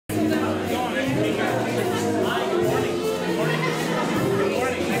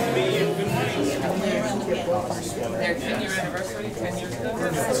Their 10-year anniversary, 10 years ago?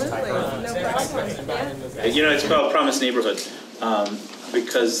 Absolutely, no problem. Yeah. You know, it's called Promise Neighborhood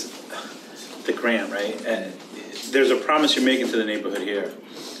because the grant, right? And there's a promise you're making to the neighborhood here.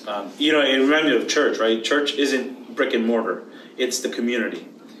 You know, it reminds me of church, right? Church isn't brick and mortar; it's the community.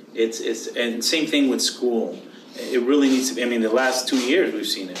 It's and same thing with school. It really needs to be. I mean, the last 2 years we've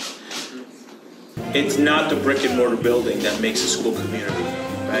seen it. It's not the brick and mortar building that makes a school community,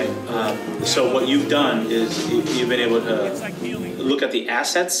 right? So what you've done is you've been able to look at the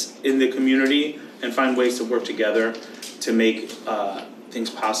assets in the community and find ways to work together to make things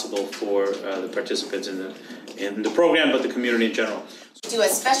possible for the participants in the program, but the community in general. Do a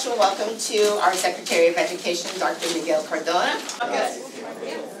special welcome to our Secretary of Education, Dr. Miguel Cardona. Okay.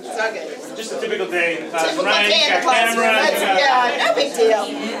 It's all good. Just a typical day in the Typical day in the classroom. Yeah, no big deal.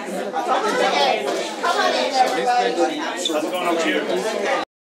 Come on in, everybody. How's it going up here?